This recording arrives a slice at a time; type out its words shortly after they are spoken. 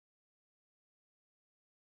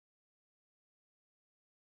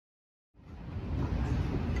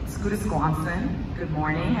Wisconsin. Good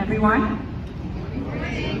morning, everyone. Good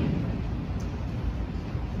morning.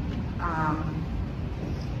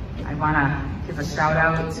 I want to give a shout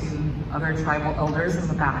out to other tribal elders in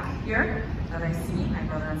the back here that I see, my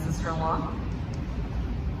brother and sister-in-law.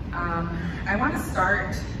 I want to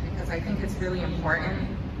start because I think it's really important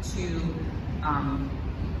to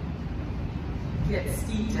get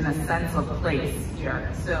steeped in a sense of place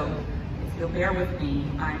here. So if you'll bear with me,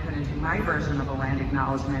 I'm going to do my version of a land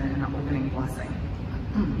acknowledgement and an opening blessing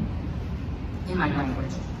in my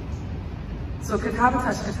language. So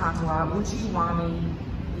Katabatash Katantawa, Uchi Wami,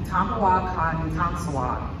 Utampawa Ka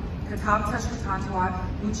Nutamsawa, Katabatash Katantawa,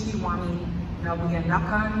 Uchi Wami,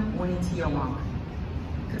 Nawianakan, Winitiawang.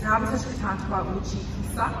 Katabatash Katantawa, Uchi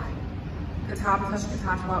Kisak, Katabatash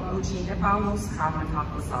Katantawa, Uchi Nipalus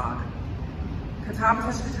Kamantaklasag.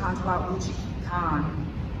 Katabatash Katantawa, Uchi Kitan,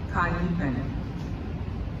 Kanipin.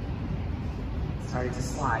 Sorry to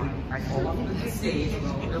slide. I fall off the stage,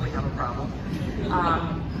 we'll really have a problem.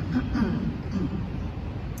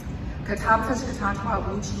 Katabatash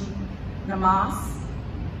Katantawa, Uchi Namas,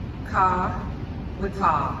 Ka,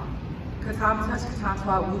 Wita. Katabatash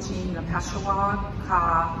Katantawa, Uchi Napeshawag, Ka,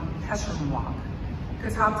 Peshamwag.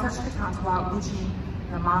 Katabatash Katantawa, Uchi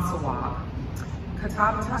Namasawag.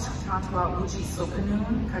 Katabatash Katantawa, Uchi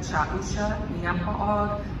Sokanun, Kachausha,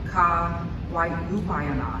 Niampaog, Ka,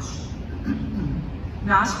 Waiyupayanash.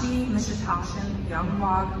 Nashki, Mishatashin,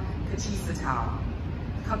 Youngwag, Kachisatau.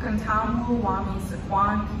 Kakantamu, Wami,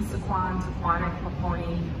 Sakwan, Pisakwan, Takwanik,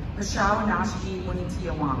 Paponi, Pashao, Nashki,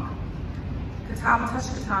 Winitiawang. Katabatash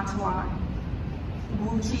Katantawa,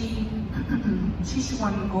 Wuchi,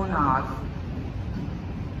 Chishuan Gonag.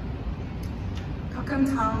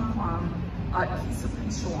 Kakantam Kwam, At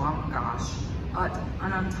Kisapishuam Gash, At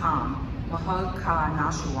Anantam, Mahag Ka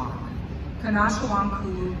Nashuang. Kanashawang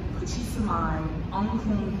Ku, Kuchisamai,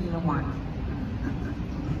 Ongkung Hinawan.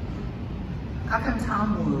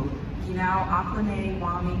 Kakantamu, Hinao Apane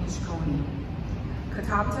Wami Ishkoni.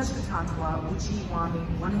 Katabatash Katantawa, Uchi Wami,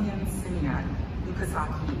 Wanayan Simiat,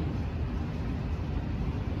 Lukasaki.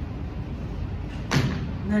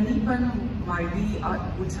 Nanipan Mairi at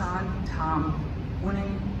Utan Tam,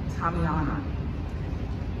 Wunin Tamiana.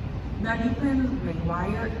 Nanipan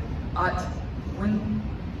Mingwayat at Win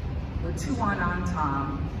Watuanan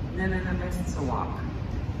Tam, Nananamitsawak.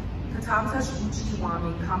 Katabatash Uchi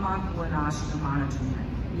Wami, Kamak Wanash Namanatuman,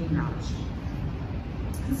 Ninash.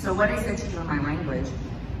 So what I said to you in my language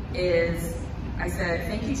is, I said,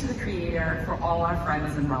 thank you to the Creator for all our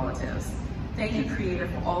friends and relatives. Thank you, Creator,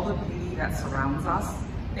 for all the beauty that surrounds us.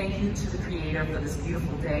 Thank you to the Creator for this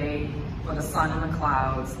beautiful day, for the sun and the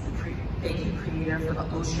clouds. Thank you, Creator, for the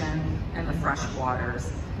ocean and the fresh waters.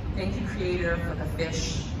 Thank you, Creator, for the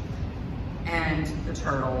fish and the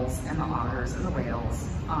turtles and the otters and the whales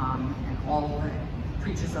and all the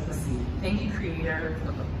creatures of the sea. Thank you, Creator,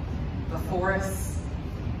 for the forests.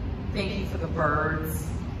 Thank you for the birds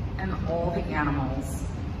and all the animals.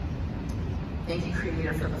 Thank you,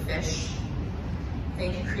 Creator, for the fish.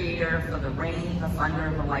 Thank you, Creator, for the rain, the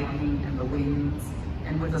thunder, the lightning, and the winds.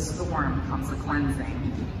 And with a storm comes a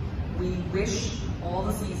cleansing. We wish all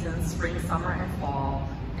the seasons, spring, summer, and fall,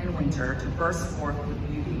 and winter, to burst forth with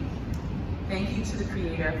beauty. Thank you to the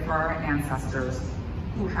Creator for our ancestors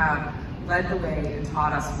who have led the way and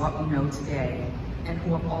taught us what we know today, and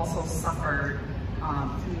who have also suffered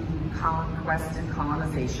through conquest and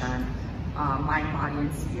colonization, mind, body,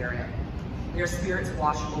 and spirit. Their spirits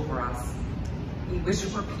wash over us. We wish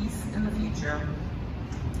for peace in the future,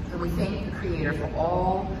 and we thank the Creator for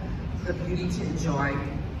all the beauty to enjoy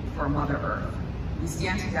for Mother Earth. We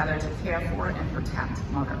stand together to care for and protect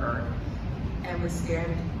Mother Earth, and we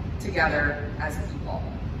stand together as people.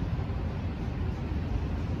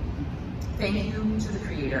 Thank you to the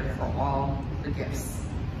Creator for all the gifts.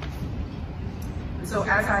 And so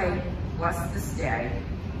as I bless this day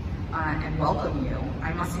and welcome you,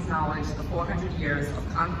 I must acknowledge the 400 years of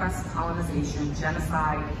conquest, colonization,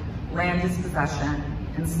 genocide, land dispossession,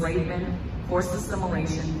 enslavement, forced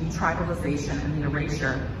assimilation, detribalization, and the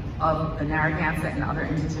erasure of the Narragansett and other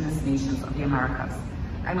indigenous nations of the Americas.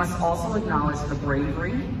 I must also acknowledge the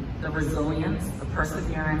bravery, the resilience, the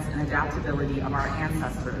perseverance, and adaptability of our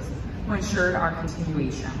ancestors who ensured our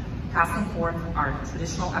continuation, passing forth our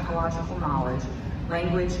traditional ecological knowledge,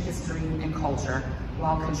 language, history, and culture,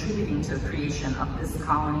 while contributing to the creation of this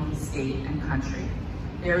colony, state, and country.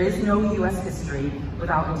 There is no U.S. history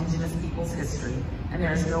without Indigenous peoples' history, and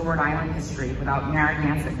there is no Rhode Island history without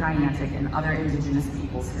Narragansett, Niantic, and other Indigenous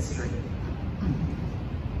peoples' history.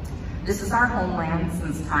 This is our homeland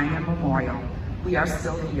since time immemorial. We are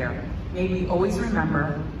still here. May we always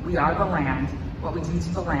remember We are the land. What we do to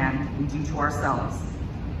the land, we do to ourselves.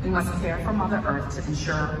 We must care for Mother Earth to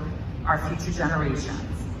ensure our future generations.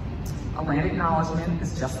 A land acknowledgement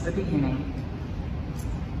is just the beginning,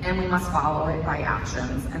 and we must follow it by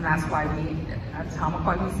actions. And that's why we at the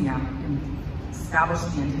Tomaquag Museum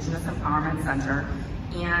established the Indigenous Empowerment Center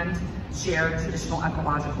and share traditional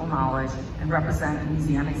ecological knowledge and represent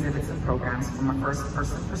museum exhibits and programs from a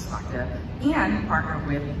first-person perspective, and partner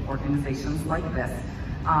with organizations like this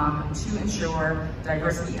to ensure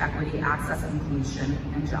diversity, equity, access, inclusion,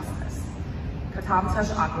 and justice.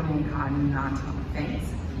 Thanks,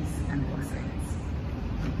 peace, and blessings.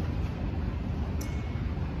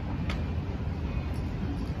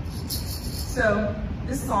 So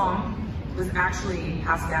this song was actually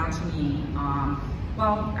passed down to me,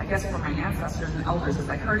 well, I guess from my ancestors and elders, as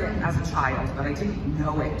I heard it as a child, but I didn't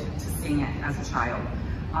know it to sing it as a child.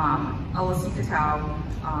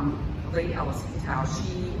 Late Ellis Katow,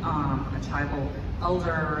 she, a tribal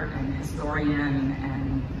elder and historian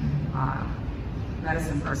and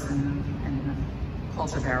medicine person and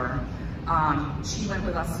culture bearer. She went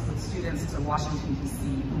with us with students to Washington,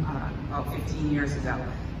 D.C. About 15 years ago.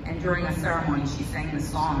 And during a ceremony, she sang this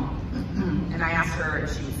song. And I asked her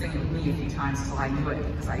if she would sing it with me a few times till I knew it,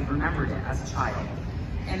 because I remembered it as a child.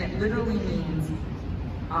 And it literally means,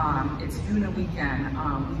 it's Una Weekend,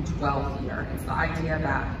 we dwell here. It's the idea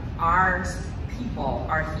that our people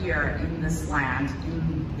are here in this land,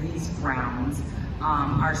 in these grounds.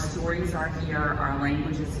 Our stories are here, our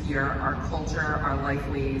language is here, our culture, our life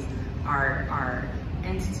ways, our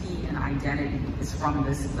entity and identity is from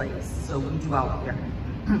this place. So we dwell here.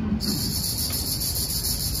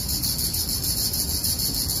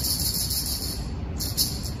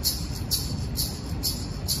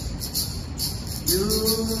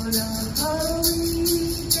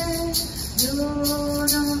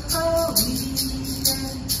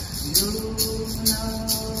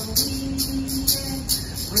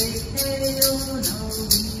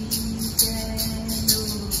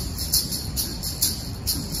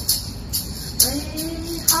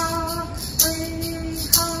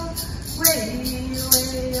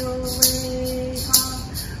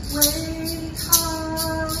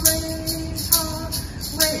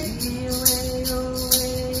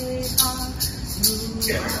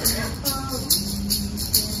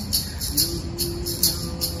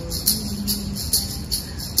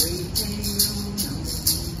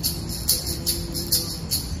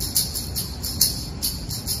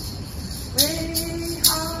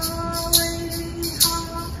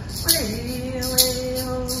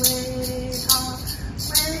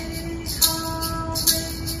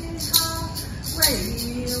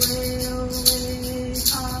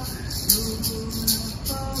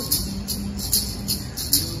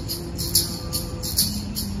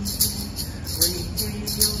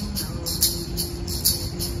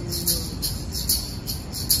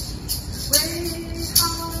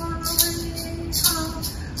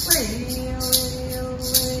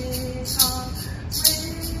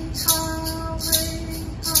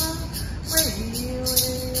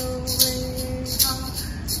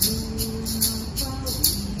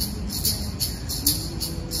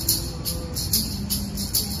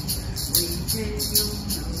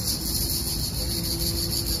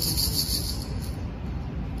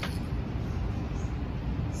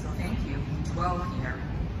 Here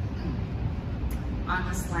on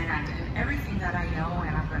this land, and everything that I know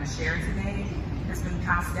and I'm going to share today has been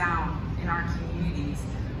passed down in our communities,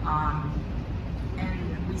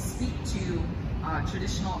 and we speak to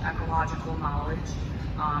traditional ecological knowledge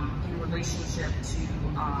in relationship to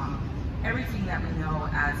everything that we know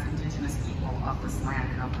as Indigenous people of this land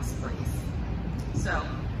and of this place. So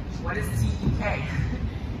what is TEK?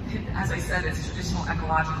 As I said, it's traditional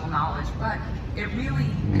ecological knowledge, but it really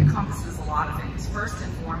encompasses a lot of things. First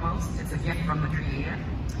and foremost, it's a gift from the Creator.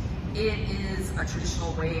 It is a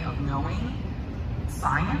traditional way of knowing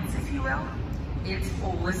science, if you will. It's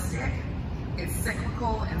holistic, it's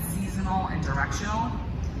cyclical and seasonal and directional.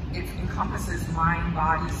 It encompasses mind,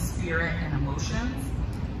 body, spirit, and emotions.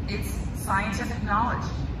 It's scientific knowledge,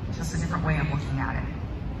 just a different way of looking at it.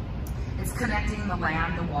 It's connecting the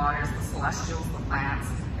land, the waters, the celestials, the plants,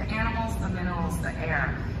 the animals, the minerals, the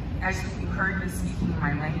air. As you heard me speaking in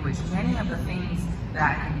my language, many of the things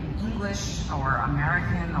that in English or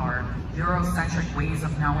American or Eurocentric ways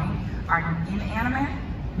of knowing are inanimate.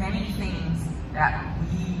 Many things that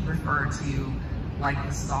we refer to, like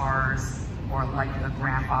the stars or like the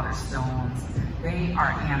grandfather stones, they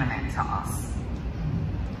are animate to us.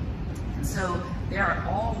 And so they are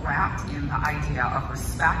all wrapped in the idea of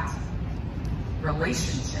respect,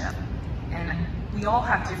 relationship, And we all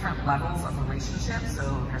have different levels of relationships.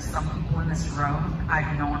 So there's some people in this room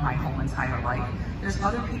I've known my whole entire life. There's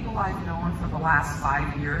other people I've known for the last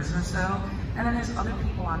 5 years or so. And then there's other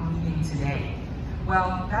people I'm meeting today.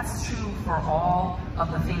 Well, that's true for all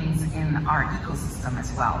of the things in our ecosystem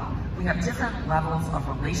as well. We have different levels of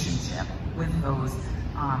relationship with those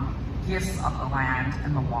gifts of the land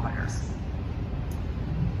and the waters.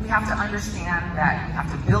 We have to understand that we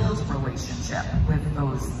have to build relationship with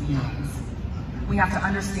those beings. We have to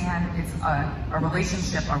understand it's a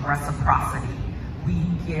relationship of reciprocity. We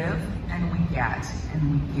give and we get,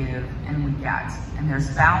 and we give and we get, and there's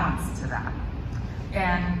balance to that.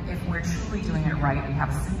 And if we're truly doing it right, we have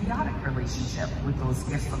a symbiotic relationship with those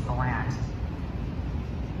gifts of the land.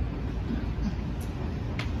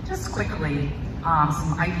 Just quickly,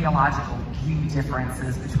 some ideological view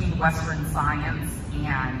differences between Western science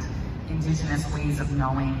and indigenous ways of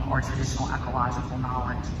knowing or traditional ecological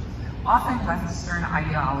knowledge. Often Western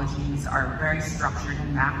ideologies are very structured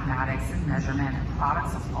in mathematics and measurement and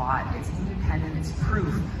products of thought. It's independent, it's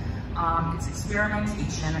proof, it's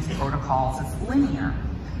experimentation, it's protocols, it's linear.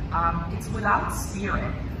 It's without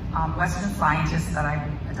spirit. Western scientists that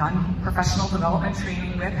I've done professional development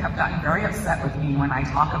training with have gotten very upset with me when I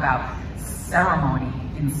talk about ceremony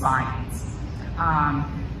in science.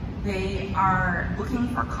 They are looking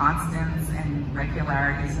for constants and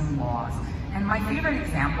regularities and laws. And my favorite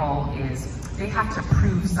example is they have to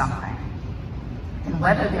prove something. And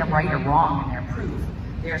whether they're right or wrong in their proof,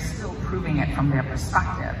 they're still proving it from their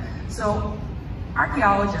perspective. So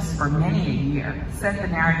archaeologists for many a year said the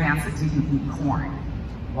Narragansett didn't eat corn.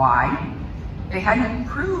 Why? They hadn't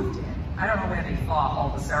proved it. I don't know where they thought all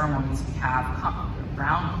the ceremonies we have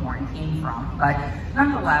around corn came from, but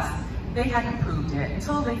nonetheless, they hadn't proved it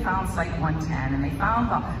until they found Site 110 and they found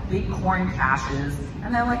the big corn caches,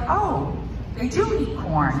 and they're like, oh, they do eat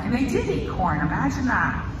corn, and they did eat corn, imagine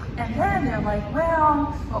that. And then they're like,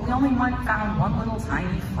 well, but we only found one little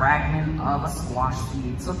tiny fragment of a squash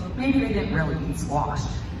seed, so maybe they didn't really eat squash,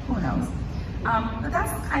 who knows. But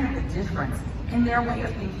that's kind of the difference. In their way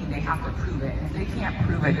of thinking, they have to prove it, and if they can't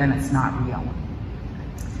prove it, then it's not real.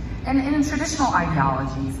 And in traditional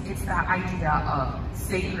ideologies, it's that idea of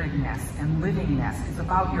sacredness and livingness. It's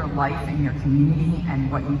about your life and your community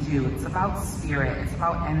and what you do. It's about spirit, it's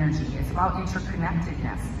about energy, it's about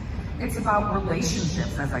interconnectedness. It's about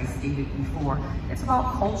relationships, as I stated before. It's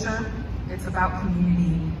about culture, it's about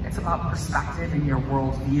community, it's about perspective and your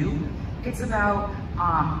worldview. It's about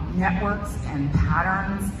networks and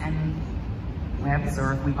patterns and webs,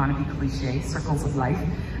 or if we want to be cliche, circles of life,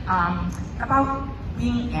 about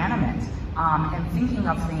being animate and thinking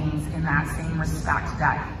of things in that same respect,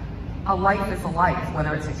 that a life is a life,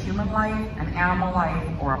 whether it's a human life, an animal life,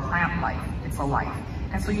 or a plant life, it's a life.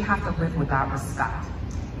 And so you have to live with that respect.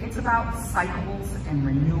 It's about cycles and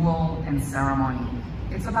renewal and ceremony.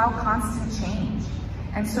 It's about constant change.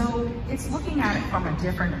 And so it's looking at it from a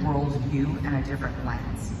different worldview and a different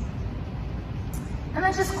lens. And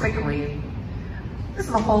then just quickly, this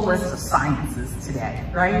is a whole list of sciences today,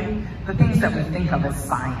 right? The things that we think of as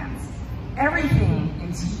science. Everything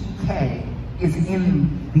in TEK is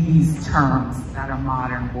in these terms that are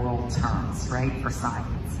modern world terms, right, for science.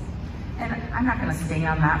 And I'm not going to stay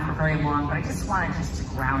on that for very long, but I just wanted to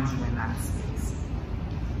ground you in that space.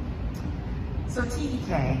 So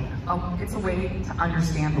TEK, it's a way to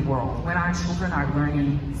understand the world. When our children are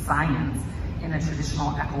learning science in a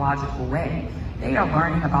traditional ecological way, they are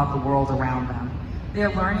learning about the world around them.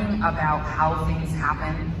 They're learning about how things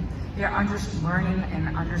happen. They're learning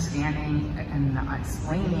and understanding and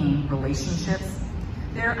explaining relationships.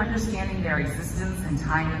 They're understanding their existence in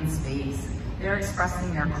time and space. They're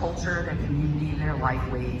expressing their culture, their community, their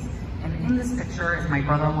life ways. And in this picture is my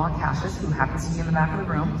brother-in-law, Cassius, who happens to be in the back of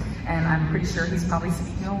the room, and I'm pretty sure he's probably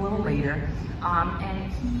speaking a little later.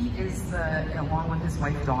 And he is, along with his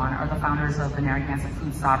wife, Dawn, are the founders of the Narragansett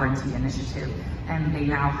Food Sovereignty Initiative, and they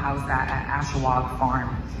now house that at Ashawag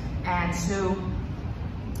Farm. And so,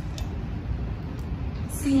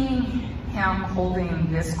 seeing him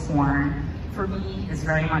holding this corn, for me, is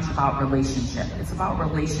very much about relationship. It's about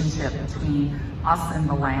relationship between us and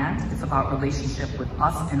the land. It's about relationship with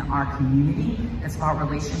us and our community. It's about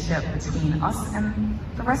relationship between us and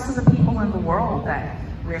the rest of the people in the world that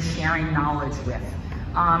we're sharing knowledge with.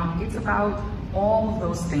 It's about all of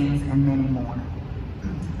those things and many more.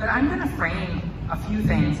 But I'm going to frame a few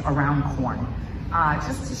things around corn,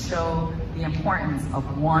 just to show the importance of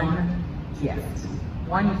one gift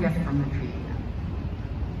from the Creator.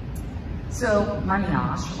 So,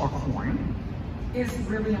 maniash, or corn, is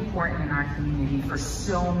really important in our community for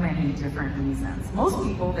so many different reasons. Most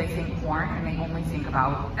people, they think corn and they only think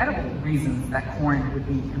about edible reasons that corn would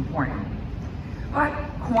be important. But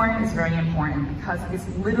corn is very important because it's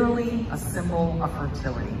literally a symbol of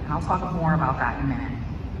fertility. And I'll talk more about that in a minute.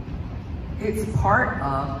 It's part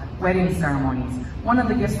of wedding ceremonies. One of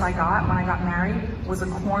the gifts I got when I got married was a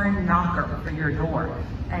corn knocker for your door.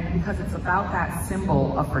 And because it's about that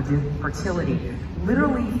symbol of fertility,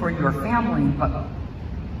 literally for your family, but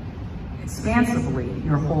expansively,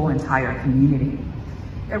 your whole entire community.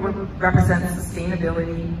 It represents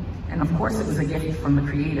sustainability, and of course it was a gift from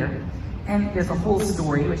the Creator. And there's a whole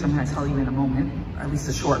story, which I'm going to tell you in a moment, or at least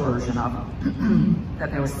a short version of,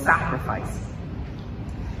 that there was sacrifice.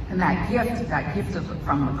 And that gift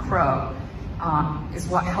from the crow is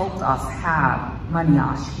what helped us have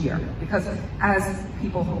Maniash here. Because as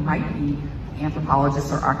people who might be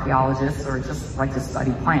anthropologists or archaeologists or just like to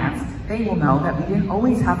study plants, they will know that we didn't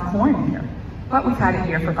always have corn here. But we've had it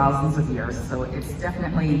here for thousands of years, so it's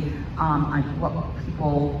definitely what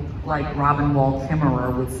people like Robin Wall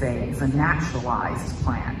Kimmerer would say is a naturalized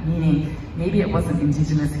plant, meaning maybe it wasn't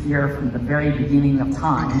indigenous here from the very beginning of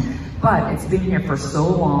time, but it's been here for so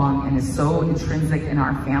long and is so intrinsic in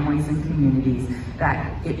our families and communities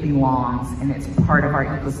that it belongs and it's part of our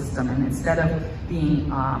ecosystem. And instead of being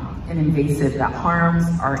an invasive that harms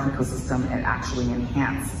our ecosystem, it actually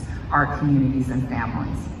enhances our communities and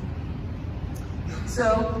families.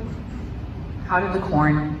 So, how did the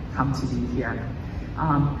corn come to be here?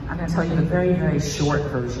 I'm going to tell you the very, very short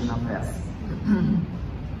version of this.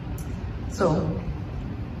 So,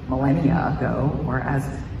 millennia ago, or as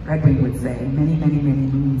Redwing would say, many, many, many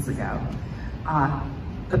moons ago,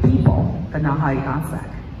 the people, the Narragansett,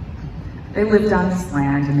 they lived on this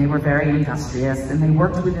land and they were very industrious and they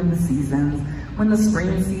worked within the seasons. When the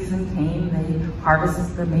spring season came, they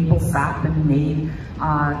harvested the maple sap and made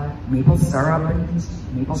maple syrup and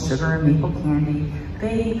maple sugar and maple candy.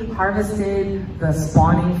 They harvested the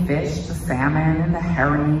spawning fish, the salmon and the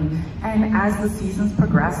herring. And as the seasons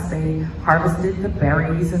progressed, they harvested the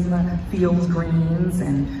berries and the field greens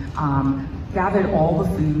and gathered all the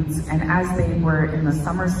foods. And as they were in the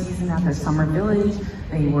summer season at their summer village,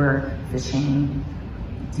 they were fishing,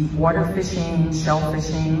 deep water fishing, shell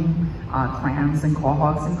fishing, clams and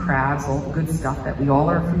quahogs and crabs, all the good stuff that we all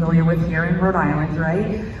are familiar with here in Rhode Island,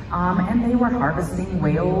 right? And they were harvesting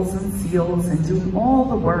whales and seals and doing all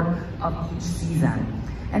the work of each season.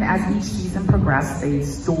 And as each season progressed, they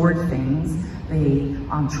stored things, they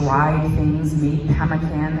dried things, made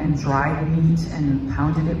pemmican and dried meat and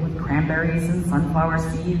pounded it with cranberries and sunflower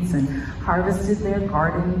seeds and harvested their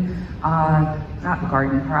garden, not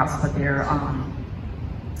garden crops, but their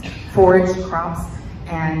forage crops.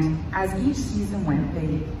 And as each season went,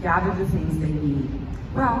 they gathered the things they need.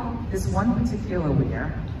 Well, this one particular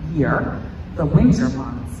year, the winter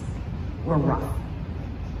months were rough.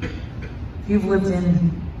 If you've lived in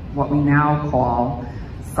what we now call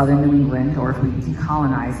southern New England, or if we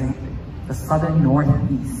decolonize it, the southern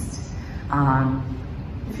northeast.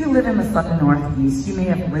 If you live in the southern northeast, you may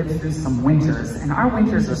have lived through some winters, and our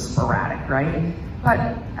winters are sporadic, right? But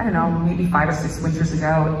I don't know, maybe 5 or 6 winters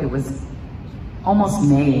ago, it was almost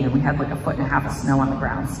May and we had like 1.5 feet of snow on the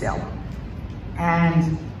ground still.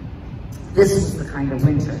 And this was the kind of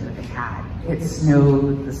winter that they had. It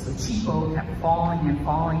snowed, the chico kept falling and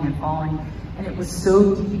falling and falling, and it was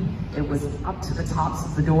so deep, it was up to the tops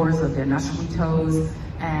of the doors of their nashwitos,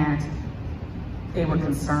 and they were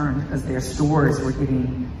concerned because their stores were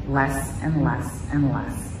getting less and less and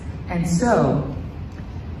less. And so,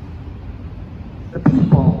 the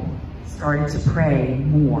people started to pray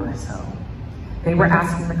more so. They were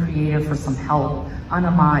asking the Creator for some help,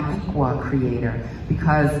 Anama Ikwa Creator,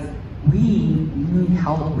 because we need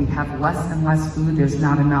help. We have less and less food. There's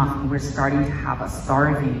not enough. And we're starting to have a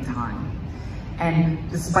starving time. And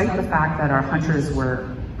despite the fact that our hunters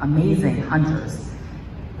were amazing hunters,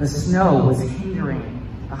 the snow was hindering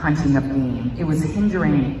the hunting of game. It was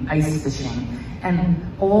hindering ice fishing. And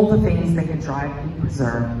all the things they could dry and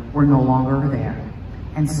preserve were no longer there.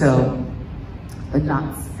 And so the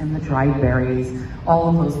nuts and the dried berries, all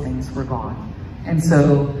of those things were gone. And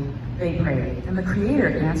so they prayed, and the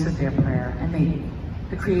Creator answered their prayer, and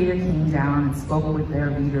the Creator came down and spoke with their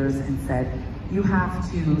leaders and said, you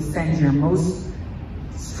have to send your most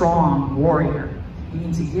strong warrior. You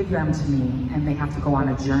need to give them to me, and they have to go on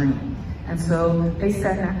a journey. And so they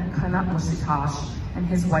sent Kanat Mushitash and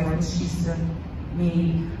his wife and Shisa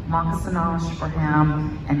made moccasinash for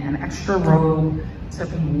him and an extra robe to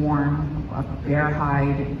be worn of bear hide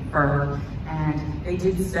and fur. And they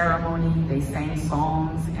did ceremony, they sang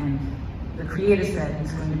songs, and the Creator said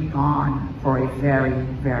he's going to be gone for a very,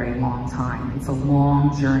 very long time. It's a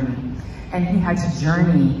long journey. And he had to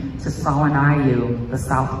journey to Salanayu, the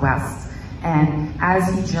Southwest. And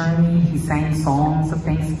as he journeyed, he sang songs of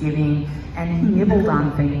thanksgiving, and he nibbled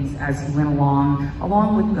on things as he went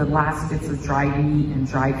along with the last bits of dried meat and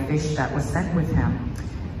dried fish that was sent with him.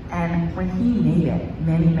 And when he made it,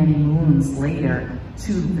 many, many moons later,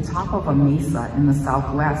 to the top of a mesa in the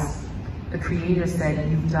Southwest, the Creator said,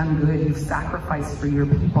 you've done good, you've sacrificed for your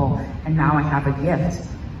people, and now I have a gift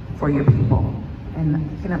for your people.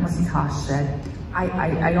 And Keynote Masitash said,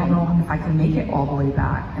 I don't know if I can make it all the way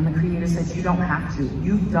back. And the Creator said, you don't have to.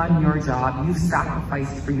 You've done your job. You've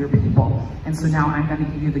sacrificed for your people. And so now I'm going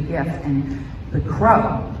to give you the gift. And the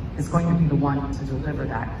crow is going to be the one to deliver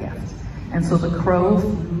that gift. And so the crow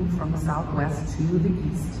flew from the Southwest to the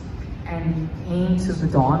east and came to the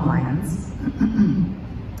Dawn Lands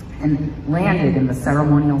and landed in the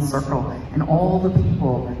ceremonial circle. And all the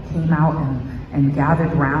people came out and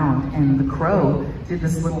gathered round, and the crow did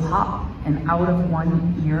this little hop, and out of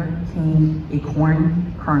one ear came a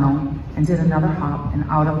corn kernel, and did another hop, and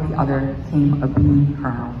out of the other came a bean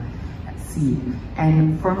kernel seed.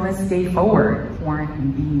 And from this day forward, corn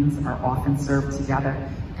and beans are often served together.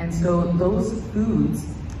 And so those foods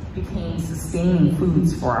became sustaining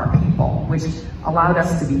foods for our people, which allowed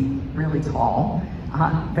us to be really tall.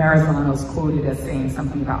 Verrazano's quoted as saying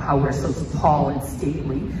something about how we're so tall and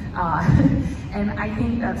stately. And I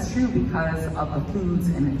think that's true because of the foods.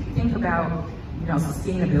 And if you think about,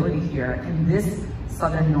 sustainability here, in this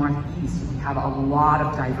southern Northeast, we have a lot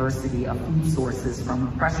of diversity of food sources, from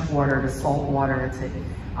freshwater to saltwater to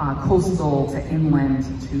coastal to inland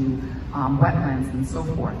to wetlands and so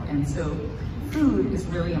forth. And so food is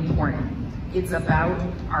really important. It's about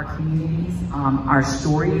our communities. Our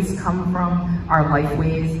stories come from our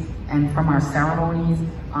lifeways and from our ceremonies.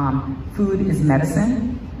 Food is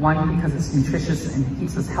medicine, one, because it's nutritious and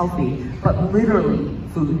keeps us healthy, but literally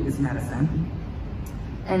food is medicine.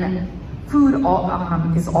 And food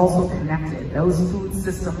is also connected. Those food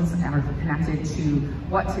systems are connected to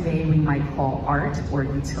what today we might call art or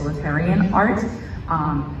utilitarian art.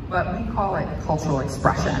 But we call it cultural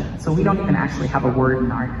expression. So we don't even actually have a word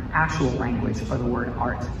in our actual language for the word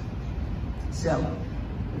art. So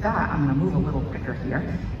with that, I'm gonna move a little quicker here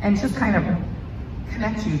and just kind of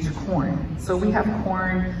connect you to corn. So we have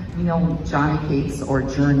corn meal Johnny cakes, or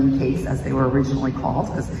journey cakes as they were originally called,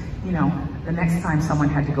 because the next time someone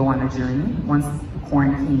had to go on a journey, once the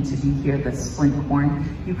corn came to be here, the splint corn,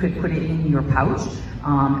 you could put it in your pouch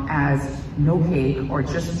as no cake or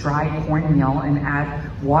just dried cornmeal and add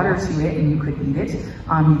water to it, and you could eat it.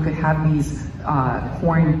 You could have these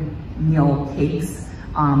cornmeal cakes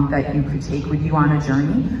that you could take with you on a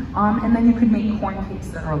journey. And then you could make corn cakes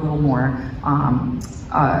that are a little more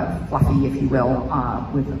fluffy, if you will,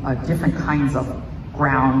 with different kinds of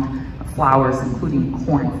ground flours, including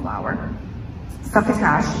corn flour.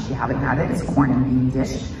 Succotash, if you haven't had it, is a corn and bean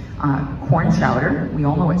dish. Corn chowder, we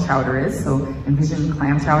all know what chowder is, so envision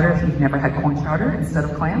clam chowder. If you've never had corn chowder, instead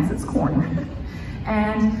of clams, it's corn.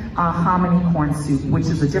 And hominy corn soup, which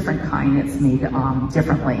is a different kind. It's made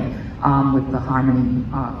differently with the hominy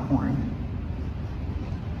corn.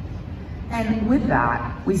 And with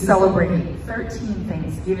that, we celebrate 13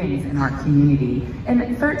 Thanksgivings in our community,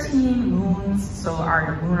 and 13 moons, so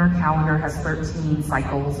our lunar calendar has 13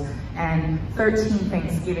 cycles, and 13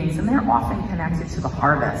 Thanksgivings, and they're often connected to the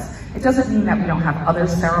harvest. It doesn't mean that we don't have other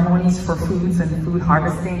ceremonies for foods and food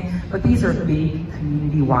harvesting, but these are big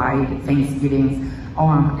community-wide Thanksgivings.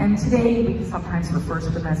 And today, we sometimes refer to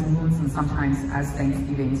them as moons and sometimes as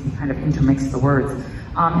Thanksgivings. We kind of intermix the words.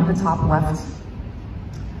 In the top left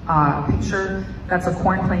picture, that's a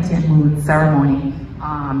corn planting moon ceremony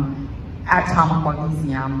at Tomaquag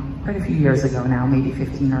Museum quite a few years ago now, maybe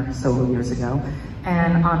 15 or so years ago.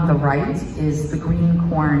 And on the right is the Green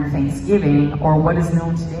Corn Thanksgiving, or what is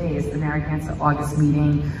known today as the Narragansett August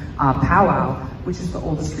Meeting Powwow, which is the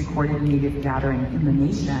oldest recorded Native gathering in the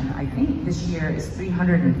nation. I think this year is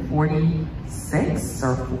 346,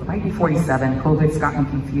 or it might be 47. COVID's gotten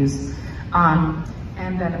confused.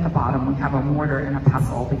 And then at the bottom, we have a mortar and a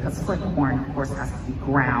pestle, because flint corn, of course, has to be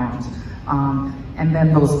ground. And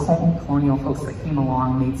then those colonial folks that came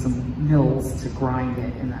along made some mills to grind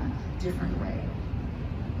it in a different way.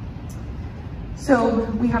 So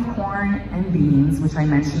we have corn and beans, which I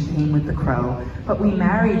mentioned came with the crow, but we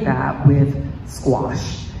married that with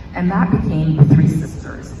squash, and that became the Three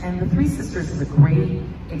Sisters. And the Three Sisters is a great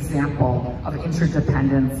example of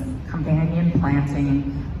interdependence, companion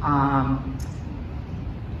planting,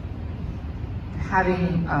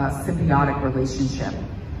 having a symbiotic relationship.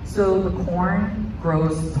 So the corn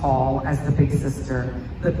grows tall as the big sister.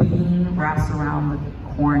 The bean wraps around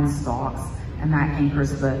the corn stalks, and that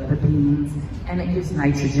anchors the beans, and it gives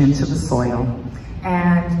nitrogen to the soil.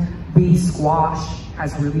 And the squash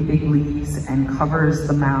has really big leaves and covers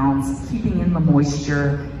the mounds, keeping in the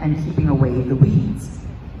moisture and keeping away the weeds.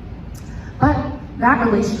 But that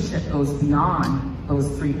relationship goes beyond those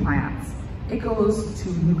three plants. It goes to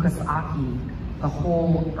Ecological, the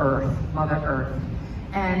whole earth, Mother Earth,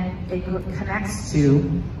 and it connects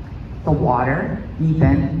to the water,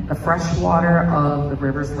 even the fresh water of the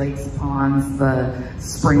rivers, lakes, ponds, the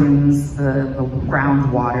springs, the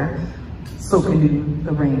groundwater, soaking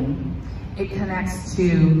the rain. It connects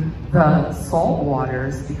to the salt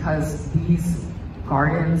waters because these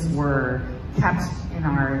gardens were kept in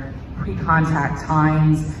our pre-contact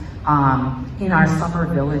times, in our summer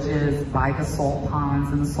villages by the salt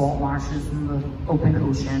ponds and the salt marshes and the open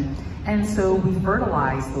ocean. And so we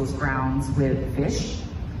fertilize those grounds with fish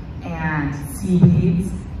and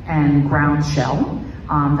seaweeds and ground shell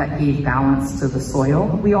that gave balance to the soil.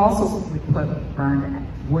 We also would put burned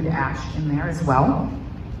wood ash in there as well.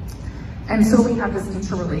 And so we have this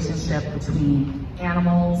interrelationship between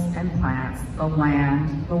animals and plants, the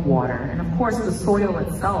land, the water, and of course the soil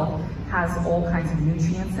itself has all kinds of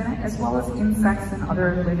nutrients in it, as well as insects and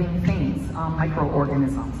other living things,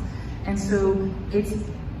 microorganisms. And so it's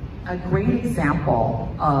a great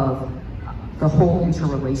example of the whole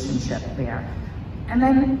interrelationship there. And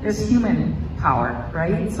then there's human power,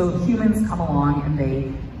 right? So humans come along and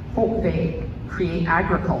they create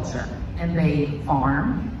agriculture and they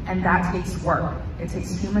farm, and that takes work. It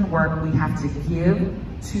takes human work. We have to give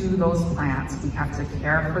to those plants. We have to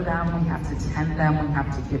care for them. We have to tend them. We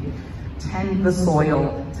have to tend the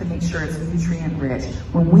soil to make sure it's nutrient rich.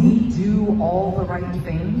 When we do all the right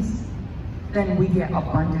things, then we get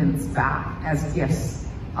abundance back as gifts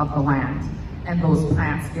of the land. And those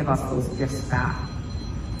plants give us those gifts back.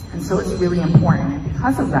 And so it's really important. And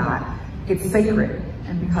because of that, it's sacred.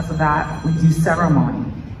 And because of that, we do ceremony.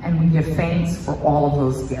 And we give thanks for all of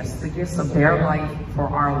those gifts, the gifts of their life for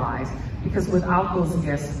our lives, because without those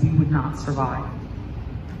gifts, we would not survive.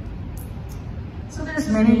 So there's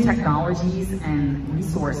many technologies and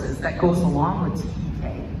resources that goes along with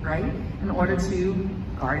TEK, right? In order to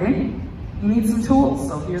garden, you need some tools.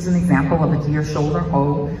 So here's an example of a deer shoulder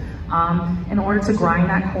hoe. In order to grind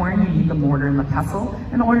that corn, you need the mortar and the pestle.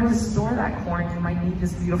 In order to store that corn, you might need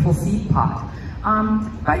this beautiful seed pot.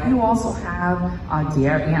 But you also have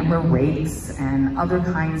deer antler rakes and other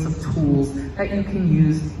kinds of tools that you can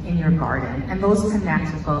use in your garden. And those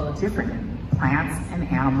connect with the different plants and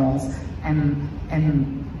animals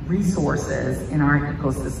and resources in our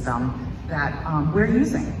ecosystem that we're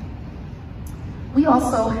using. We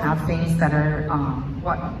also have things that are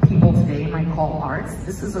what people today might call arts.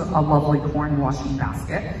 This is a lovely corn washing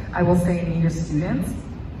basket. I will say Native students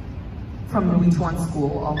from Newituan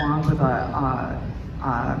School, along with my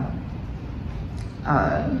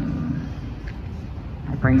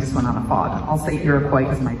brain just went on a fog. I'll say Iroquois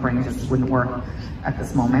because my brain just wouldn't work at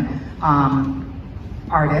this moment.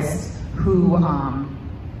 Artists who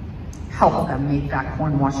helped them make that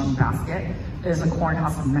corn washing basket. There's a corn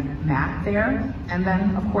husk mat there, and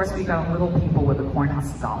then of course we got little people with a corn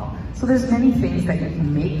husk doll. So there's many things that you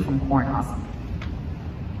can make from corn husk,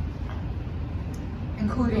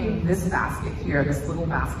 including this basket here, this little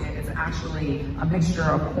basket. It's actually a mixture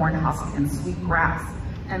of corn husk and sweet grass.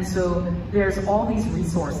 And so there's all these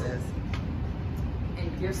resources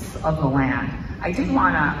and gifts of the land. I did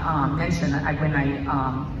want to mention that when I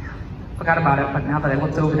forgot about it, but now that I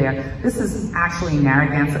looked over there, this is actually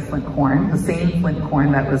Narragansett flint corn, the same flint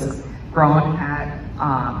corn that was grown at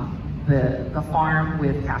the farm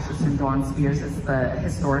with Cassius and Dawn Spears. It's the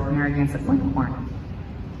historic Narragansett flint corn.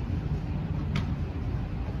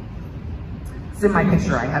 In my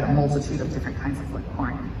picture, I had a multitude of different kinds of flint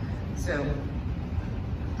corn. So,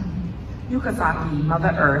 Ecological,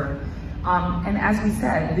 Mother Earth, and as we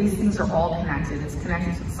said, these things are all connected. It's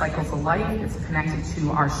connected to the cycles of life. It's connected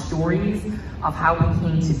to our stories of how we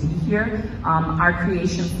came to be here. Our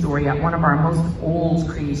creation story, one of our most old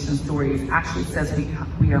creation stories, actually says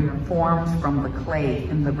we are formed from the clay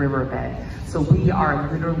in the riverbed. So we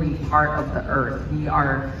are literally part of the earth. We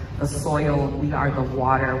are the soil, we are the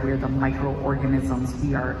water, we're the microorganisms,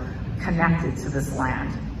 we are connected to this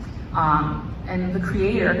land. And the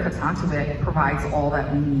creator, Katantuit, provides all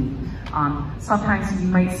that we need. Sometimes you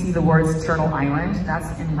might see the words Turtle Island.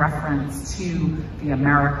 That's in reference to the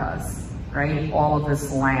Americas, right? All of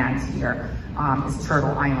this land here is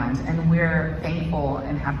Turtle Island. And we're thankful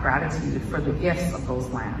and have gratitude for the gifts of those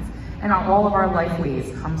lands. And all of our life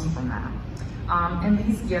ways comes from that. And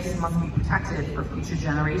these gifts must be protected for future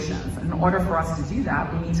generations. In order for us to do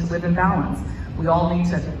that, we need to live in balance. We all need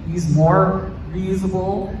to use more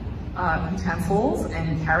reusable utensils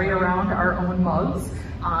and carry around our own mugs.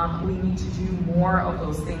 We need to do more of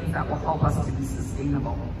those things that will help us to be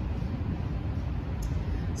sustainable.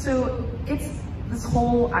 So this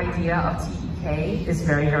whole idea of TEK is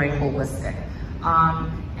very, very holistic.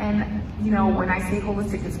 And you know, when I say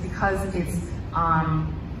holistic, it's because it's,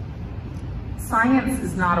 science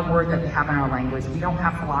is not a word that we have in our language. We don't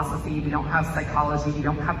have philosophy, we don't have psychology, we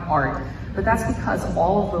don't have art, but that's because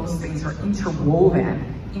all of those things are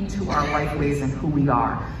interwoven into our lifeways and who we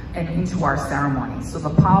are, and into our ceremony. So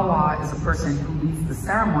the Pawa is a person who leads the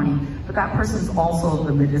ceremony, but that person is also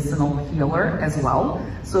the medicinal healer as well.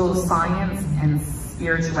 So science and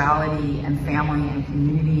spirituality and family and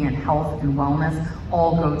community and health and wellness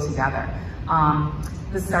all go together.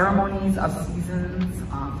 The ceremonies of seasons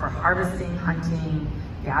for harvesting, hunting,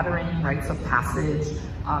 gathering, rites of passage,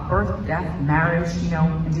 birth, death, marriage, you know,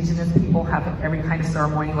 indigenous people have every kind of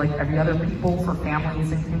ceremony like every other people for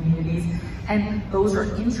families and communities. And those are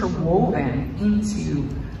interwoven into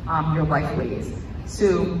your lifeways.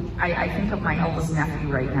 So I think of my eldest nephew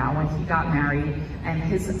right now when he got married, and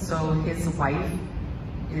his wife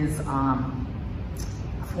is a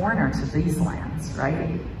foreigner to these lands,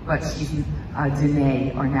 right? But she's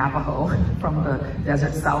Dene or Navajo from the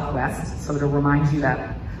desert Southwest. So to remind you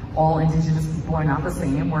that all indigenous people are not the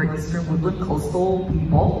same. We're Eastern Woodland coastal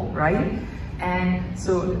people, right? And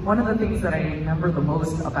so one of the things that I remember the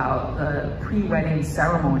most about the pre-wedding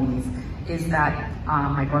ceremonies is that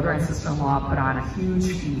my brother and sister-in-law put on a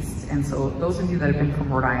huge feast. And so those of you that have been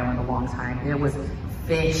from Rhode Island a long time, there was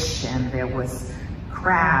fish and there was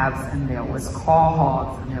crabs and there was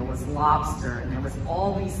quahogs and there was lobster and there was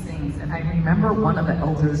all these things. And I remember one of the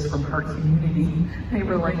elders from her community, they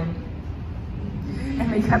were like,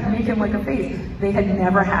 and they kept making like a face. They had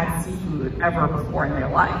never had seafood ever before in their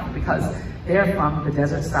life because they're from the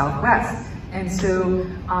desert Southwest. And so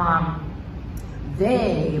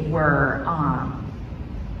they were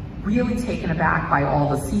really taken aback by all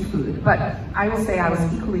the seafood. But I will say I was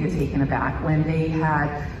equally taken aback when they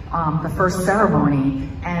had the first ceremony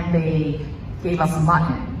and they gave us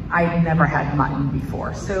mutton. I'd never had mutton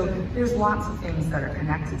before. So there's lots of things that are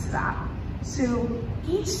connected to that. So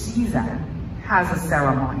each season has a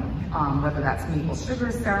ceremony, whether that's maple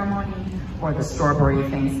sugar ceremony or the strawberry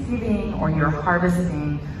Thanksgiving, or you're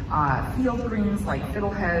harvesting field greens like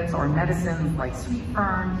fiddleheads or medicines like sweet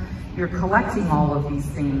fern. You're collecting all of these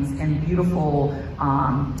things in beautiful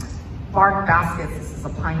bark baskets. This is a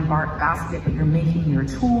pine bark basket, but you're making your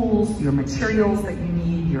tools, your materials that you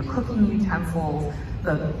need, your cooking utensils,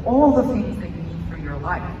 all the things that you need for your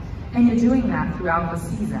life. And you're doing that throughout the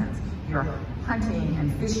seasons. You're hunting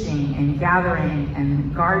and fishing and gathering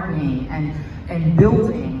and gardening and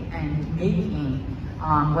building and making,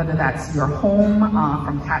 whether that's your home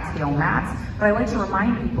from cattail mats. But I like to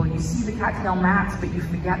remind people, you see the cattail mats, but you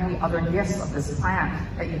forget the other gifts of this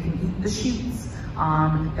plant, that you can eat the shoots,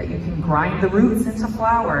 that you can grind the roots into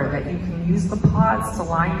flour, that you can use the pods to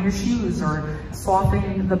line your shoes or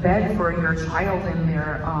soften the bed for your child in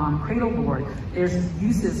their cradle board. There's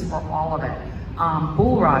uses for all of it.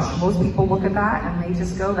 Bulrush, most people look at that and they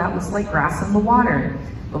just go, that looks like grass in the water.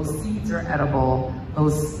 Those seeds are edible,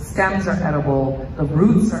 those stems are edible, the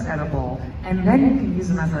roots are edible, and then you can use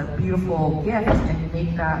them as a beautiful gift and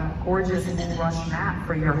make that gorgeous bulrush mat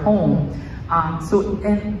for your home.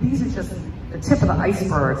 And these are just the tip of the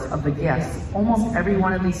icebergs of the gifts. Almost every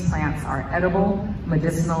one of these plants are edible,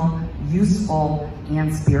 medicinal, useful,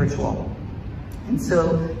 and spiritual. And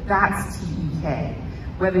so that's TEK.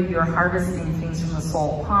 Whether you're harvesting things from the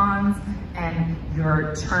salt ponds and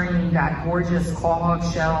you're turning that gorgeous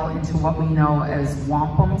quahog shell into what we know as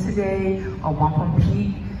wampum today, or wampum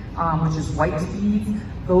peak, which is white beads,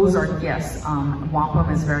 those are gifts.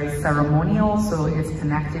 Wampum is very ceremonial, so it's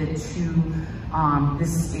connected to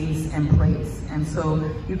this space and place. And so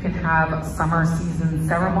you can have summer season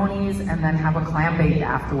ceremonies and then have a clam bake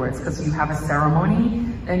afterwards, because you have a ceremony,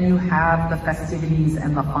 then you have the festivities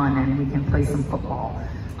and the fun, and we can play some football.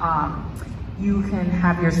 You can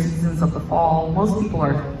have your seasons of the fall. Most people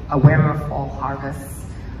are aware of fall harvests,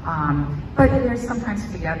 but there's sometimes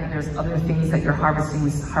forget that there's other things that you're harvesting.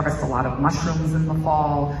 We harvest a lot of mushrooms in the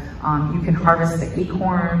fall. You can harvest the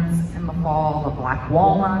acorns in the fall, the black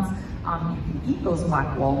walnuts. You can eat those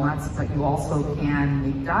black walnuts, but you also can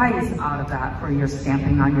make dyes out of that for your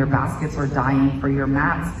stamping on your baskets or dyeing for your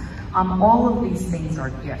mats. All of these things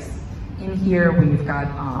are gifts. In here, we've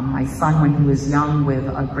got my son when he was young with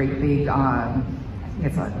a great big, I think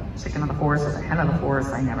it's a chicken of the forest or the hen of the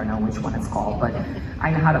forest. I never know which one it's called, but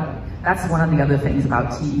I know how to. That's one of the other things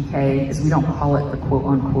about TEK is we don't call it the quote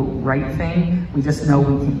unquote right thing. We just know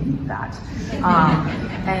we can eat that.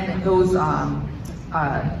 And those,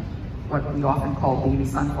 what we often call baby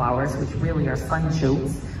sunflowers, which really are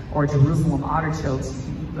sunchokes or Jerusalem artichokes, you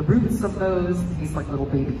can eat the roots of those. They taste like little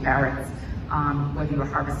baby carrots. Whether you're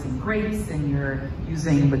harvesting grapes and you're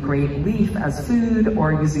using the grape leaf as food,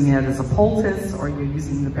 or using it as a poultice, or you're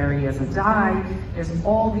using the berry as a dye, there's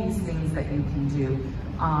all these things that you can do.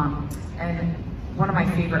 And one of my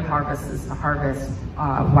favorite harvests is to harvest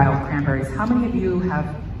wild cranberries. How many of you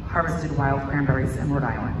have harvested wild cranberries in Rhode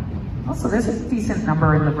Island? Oh, so there's a decent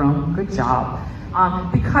number in the room. Good job.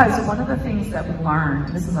 Because one of the things that we learned,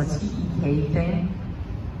 and this is a TEK thing,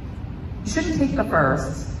 you shouldn't take the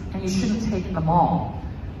first, and you shouldn't take them all,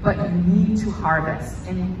 but you need to harvest.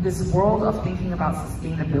 In this world of thinking about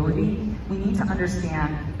sustainability, we need to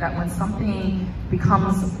understand that when something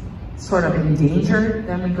becomes sort of endangered,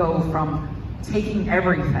 then we go from taking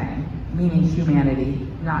everything, meaning humanity,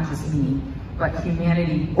 not just me, but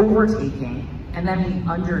humanity overtaking, and then we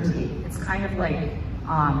undertake. It's kind of like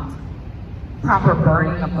proper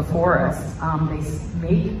burning of the forest. They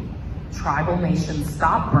make tribal nations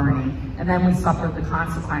stop burning, and then we suffer the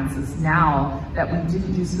consequences now that we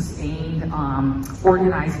didn't do sustained,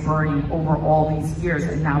 organized burning over all these years,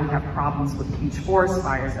 and now we have problems with huge forest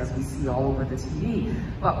fires, as we see all over the TV.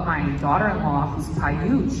 But my daughter-in-law, who's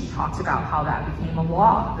Paiute, she talked about how that became a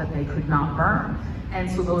law, that they could not burn.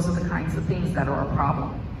 And so those are the kinds of things that are a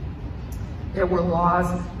problem. There were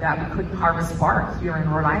laws that we couldn't harvest bark here in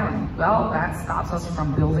Rhode Island. Well, that stops us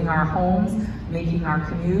from building our homes, making our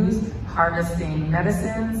canoes, harvesting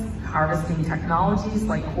medicines, harvesting technologies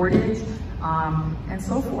like cordage, and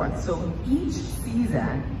so forth. So each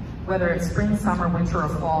season, whether it's spring, summer, winter, or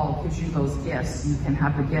fall, gives you those gifts. You can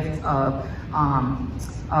have the gift of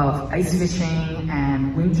ice fishing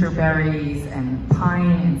and winter berries and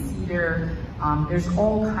pine and cedar. There's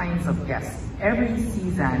all kinds of gifts. Every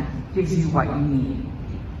season gives you what you need.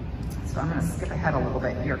 So I'm gonna skip ahead a little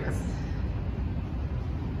bit here because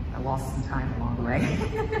I lost some time along the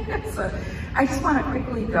way. So I just wanna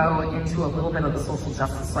quickly go into a little bit of the social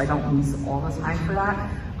justice so I don't lose all the time for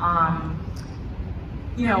that.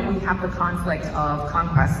 You know, we have the conflict of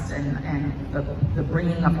conquest and the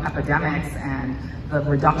bringing of epidemics and the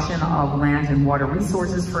reduction of land and water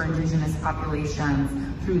resources for indigenous populations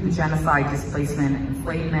through the genocide, displacement,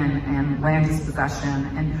 enslavement, and land dispossession,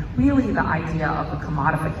 and really the idea of the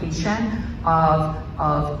commodification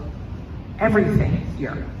of everything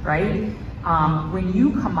here, right? When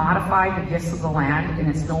you commodify the gifts of the land and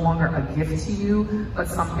it's no longer a gift to you, but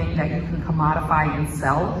something that you can commodify and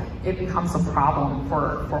sell, it becomes a problem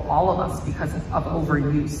for all of us because of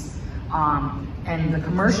overuse. And the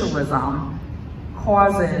commercialism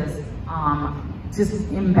causes just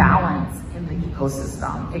imbalance in the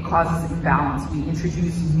ecosystem. It causes imbalance. We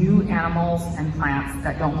introduce new animals and plants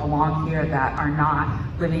that don't belong here, that are not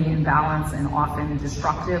living in balance and often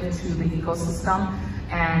destructive to the ecosystem.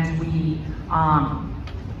 And we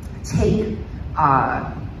take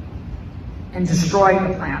and destroy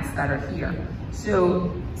the plants that are here.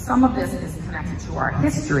 So some of this is connected to our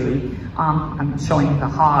history. I'm showing the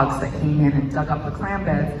hogs that came in and dug up the clam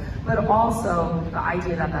beds, but also the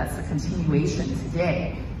idea that that's a continuation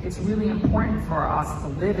today. It's really important for us to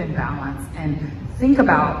live in balance and think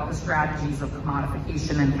about the strategies of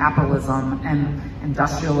commodification and capitalism and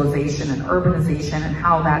industrialization and urbanization and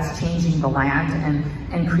how that's changing the land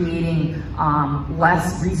and creating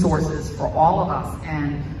less resources for all of us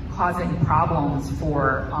and causing problems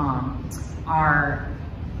for our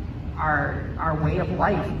way of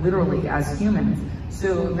life, literally, as humans.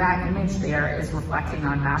 So that image there is reflecting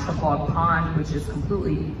on Mashaquag Pond, which is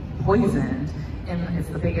completely poisoned, and it's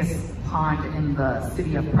the biggest pond in the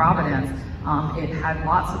city of Providence. It had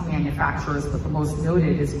lots of manufacturers, but the most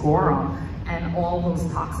noted is Gorham, and all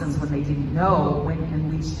those toxins, when they didn't know, went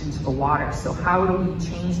and leached into the water. So how do we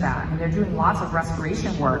change that? And they're doing lots of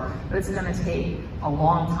restoration work, but it's gonna take a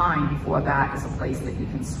long time before that is a place that you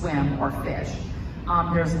can swim or fish.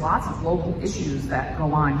 There's lots of local issues that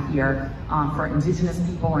go on here for indigenous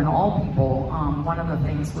people and all people. One of the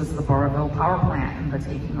things was the Burrillville power plant and the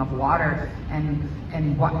taking of water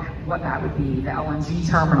and what that would be. The LNG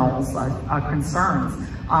terminals are concerns.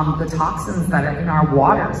 The toxins that are in our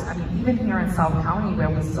waters. I mean, even here in South County, where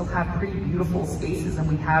we still have pretty beautiful spaces and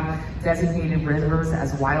we have designated rivers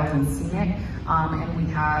as wild and scenic, and we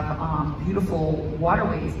have beautiful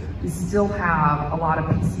waterways, we still have a lot of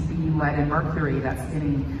PCB, lead, and mercury that's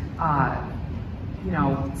getting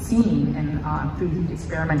seen and through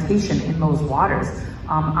experimentation in those waters.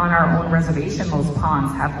 On our own reservation, those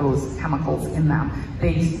ponds have those chemicals in them.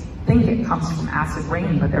 They think it comes from acid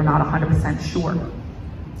rain, but they're not 100% sure.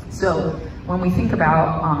 So when we think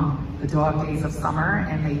about the dog days of summer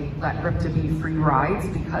and they let rip to be free rides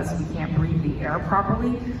because we can't breathe the air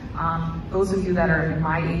properly, those of you that are in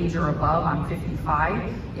my age or above, I'm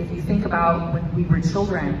 55, if you think about when we were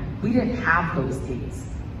children, we didn't have those days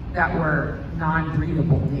that were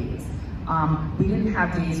non-breathable days. We didn't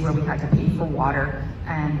have days where we had to pay for water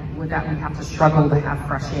and with that we have to struggle to have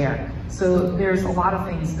fresh air. So there's a lot of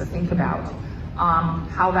things to think about.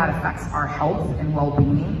 How that affects our health and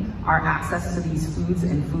well-being. Our access to these foods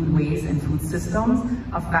and foodways and food systems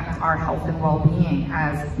affect our health and well-being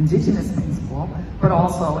as Indigenous people, but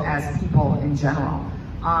also as people in general.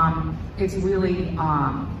 It's really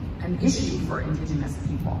an issue for Indigenous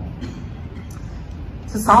people.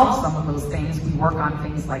 To solve some of those things, we work on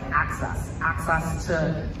things like access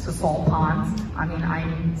to salt ponds. I mean,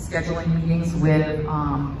 I'm scheduling meetings with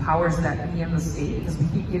powers that be in the state because we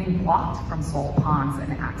keep getting blocked from salt ponds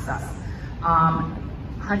and access.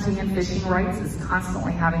 Hunting and fishing rights is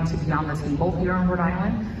constantly having to be on the table here in Rhode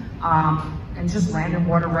Island, and just land and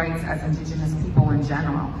water rights as Indigenous people in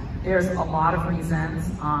general. There's a lot of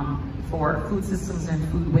reasons for food systems and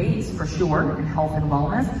foodways, for sure, in health and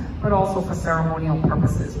wellness, but also for ceremonial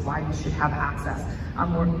purposes, why we should have access.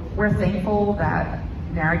 We're thankful that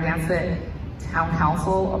Narragansett Town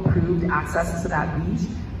Council approved access to that beach,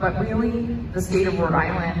 but really the state of Rhode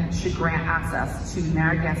Island should grant access to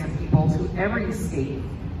Narragansett people to every state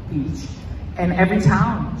beach, and every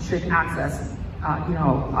town should access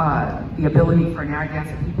the ability for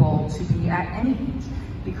Narragansett people to be at any beach.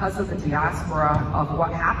 Because of the diaspora of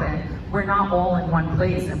what happened, we're not all in one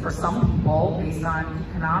place, and for some people, based on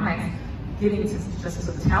economics, getting just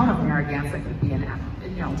to the town of Narragansett could be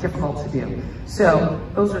difficult to do. So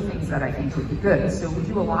those are things that I think would be good. So we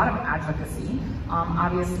do a lot of advocacy.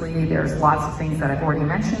 Obviously, there's lots of things that I've already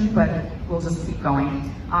mentioned, but we'll just keep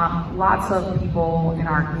going. Lots of people in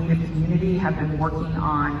our Native community have been working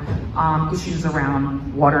on issues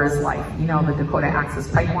around water is life. The Dakota Access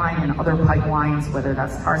Pipeline and other pipelines, whether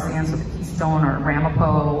that's tar sands or the Keystone or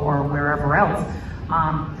Ramapo or wherever else.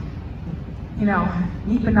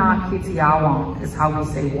 Nipanak Kitiawong is how we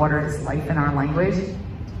say water is life in our language.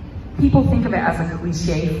 People think of it as a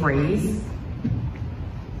cliche phrase.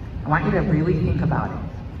 I want you to really think about it.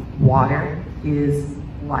 Water is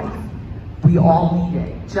life. We all need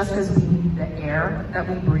it, just as we need the air that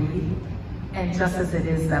we breathe, and just as it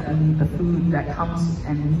is that we need the food that comes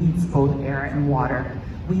and needs both air and water.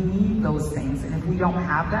 We need those things, and if we don't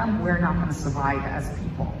have them, we're not going to survive as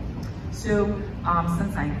people. So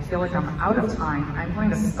since I feel like I'm out of time, I'm going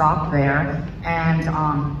to stop there and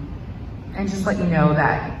just let you know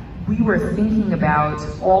that we were thinking about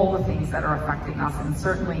all the things that are affecting us, and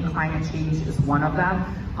certainly climate change is one of them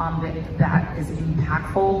that is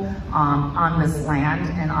impactful on this land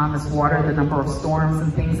and on this water, the number of storms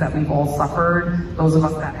and things that we've all suffered. Those of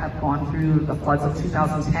us that have gone through the floods of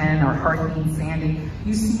 2010 or Hurricane Sandy,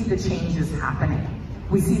 you see the changes happening.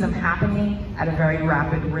 We see them happening at a very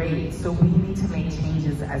rapid rate, so we need to make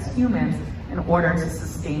changes as humans in order to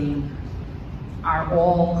sustain our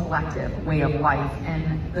all collective way of life.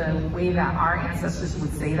 And the way that our ancestors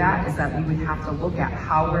would say that is that we would have to look at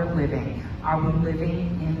how we're living. Are we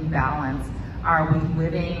living in balance? Are we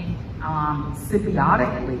living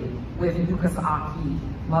symbiotically with Nukasaki,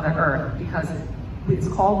 Mother Earth? Because it's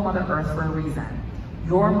called Mother Earth for a reason.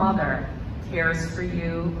 Your mother cares for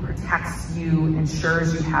you, protects you,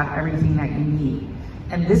 ensures you have everything that you need.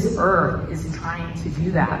 And this earth is trying to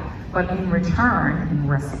do that. But in return, in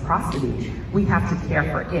reciprocity, we have to care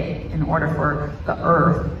for it. In order for the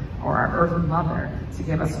earth, or our earth mother, to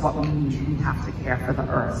give us what we need, we have to care for the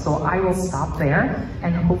earth. So I will stop there,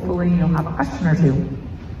 and hopefully you'll have a question or two.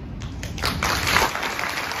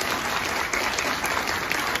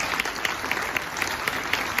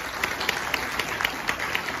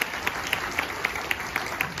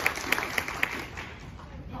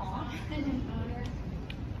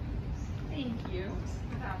 Thank you.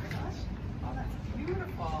 Oh, that's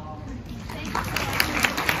beautiful. Thank you.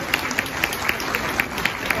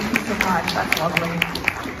 Thank you so much. That's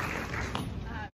lovely.